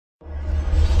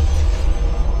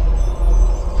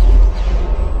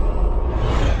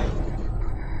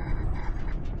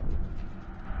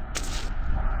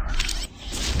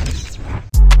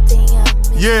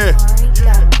Yeah.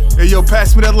 Hey, yo,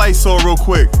 pass me that Lysol real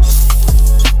quick.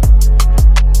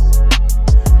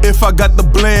 If I got the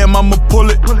blam, I'ma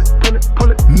pull it.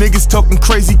 Niggas talking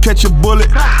crazy, catch a bullet.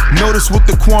 Notice with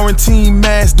the quarantine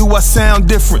mask, do I sound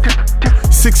different?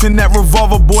 6 in that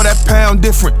revolver, boy, that pound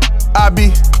different. I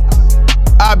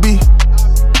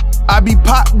be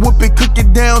pop whipping, cook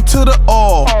it down to the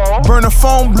all. Burn a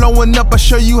phone blowing up, I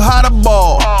show you how to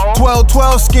ball.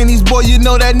 12 skinnies, boy, you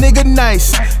know that nigga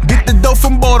nice. Get the dough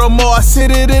from Baltimore, I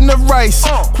sit it in the rice.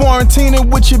 Quarantining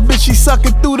with your bitch, she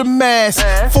sucking through the mask.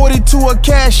 42 a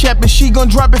cash app and she gon'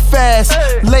 drop it fast.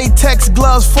 Latex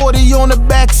gloves, 40 on the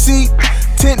back seat.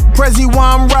 Tint Prezi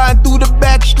while I'm riding through the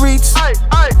back streets.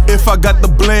 If I got the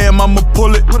blam, I'ma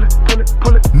pull it.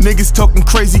 Niggas talking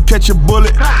crazy, catch a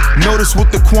bullet. Notice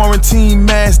with the quarantine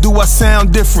mask, do I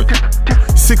sound different?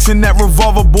 6 in that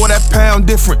revolver, boy, that pound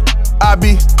different. I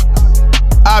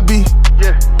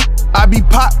be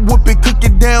pop whipping, cook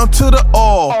it down to the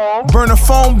all. Burn a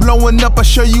phone blowing up, I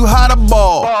show you how to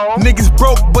ball. Niggas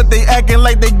broke, but they acting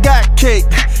like they got cake.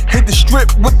 Hit the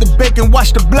strip with the bacon,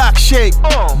 watch the block shake.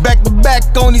 Back to back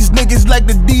on these niggas like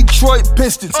the Detroit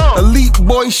Pistons. Elite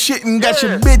boy shitting, got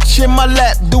your bitch in my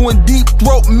lap, doing deep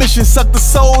throat mission. Suck the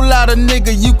soul out of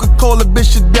nigga, you could call a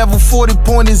bitch a devil. 40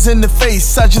 pointers in the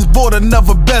face, I just bought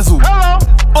another bezel.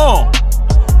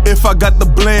 If I got the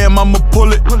blam, I'ma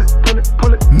pull it.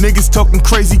 Niggas talking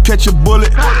crazy, catch a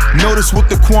bullet. Notice with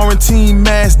the quarantine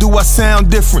mask, do I sound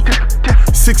different?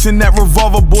 6 in that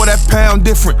revolver, boy, that pound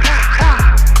different.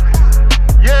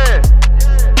 Yeah,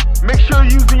 make sure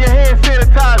you're using your hand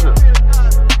sanitizer.